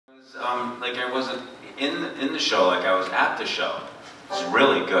Like I wasn't in the show, like I was at the show. It's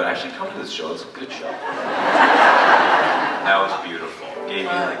really good. Actually, come to this show. It's a good show. That was beautiful. Gave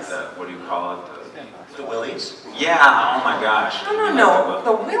me like the, what do you call it? The willies? Yeah. Oh my gosh. No,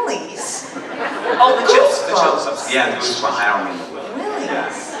 the willies. Oh, the chills. The chills. Yeah, goosebumps. I don't mean the willies. Willies. Yeah.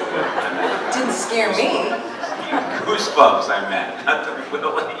 Didn't scare me. Goosebumps. I meant, not the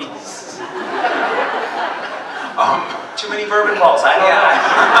willies. Too many bourbon balls. I don't know.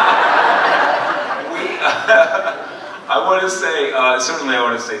 I want to say, certainly I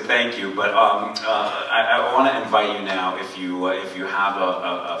want to say thank you, but I want to invite you now, if you have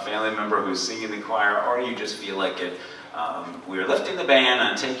a family member who's singing the choir, or you just feel like it, we're lifting the band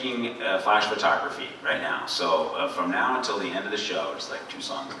and taking flash photography right now. So from now until the end of the show, it's like 2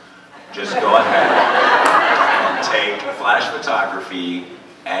 songs, just go ahead and take flash photography.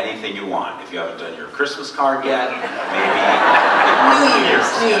 Anything you want. If you haven't done your Christmas card yet, maybe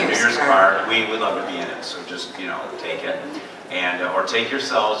New Year's card. We would love to be in it. So just, you know, take it, and or take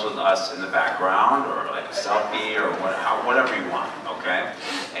yourselves with us in the background, or like a selfie, or whatever you want. Okay,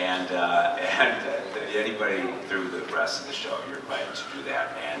 and anybody through the rest of the show, you're invited to do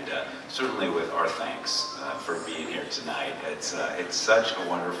that. And certainly with our thanks for being here tonight. It's such a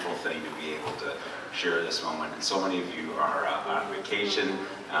wonderful thing to be able to share this moment. And so many of you are on vacation,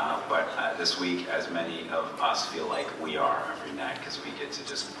 but this week, as many of us feel like we are every night, because we get to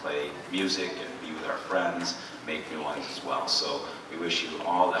just play music and be with our friends, make new ones as well. So we wish you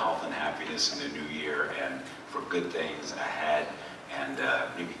all the health and happiness in the new year, and for good things ahead, and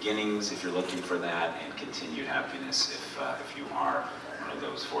new beginnings if you're looking for that, and continued happiness if you are one of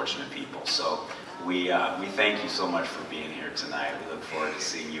those fortunate people. So we thank you so much for being here tonight. We look forward to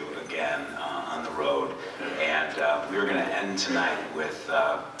seeing you again on the road. And we're going to end tonight with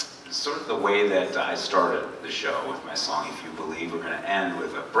sort of the way that I started the show with my song, If You Believe. We're going to end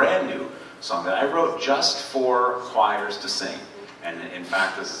with a brand new song that I wrote just for choirs to sing. And in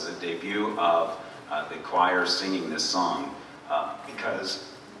fact, this is a debut of the choir singing this song because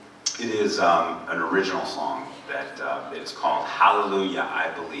it is an original song that is called Hallelujah,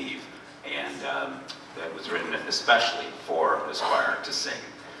 I Believe. And that was written especially for this choir to sing.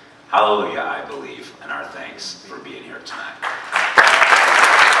 Hallelujah, I Believe, and our thanks for being here tonight.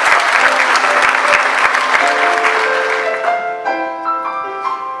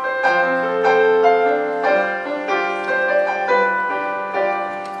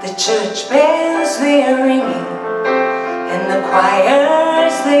 The church bells, they are ringing, and the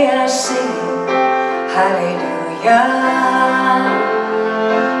choirs, they are singing, hallelujah.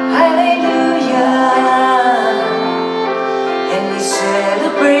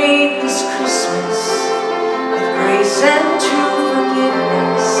 Celebrate this Christmas with grace and true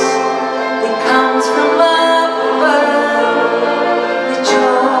forgiveness that comes from up above. The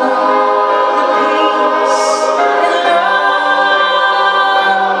joy, the peace, and love.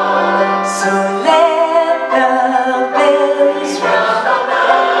 So let the bells ring,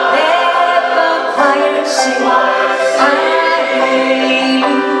 let the choir sing,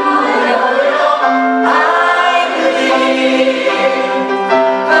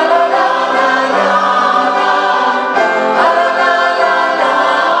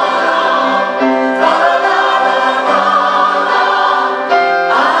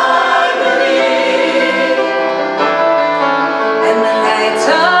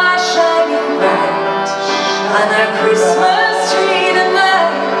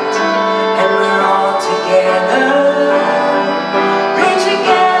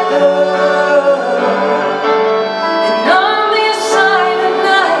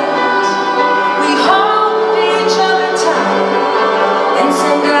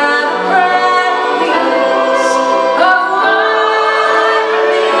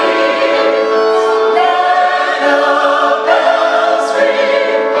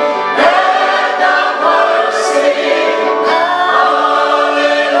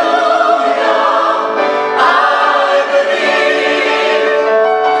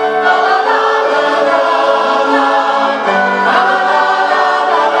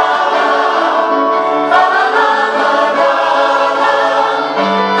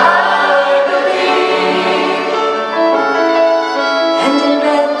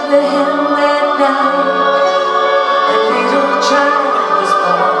 child.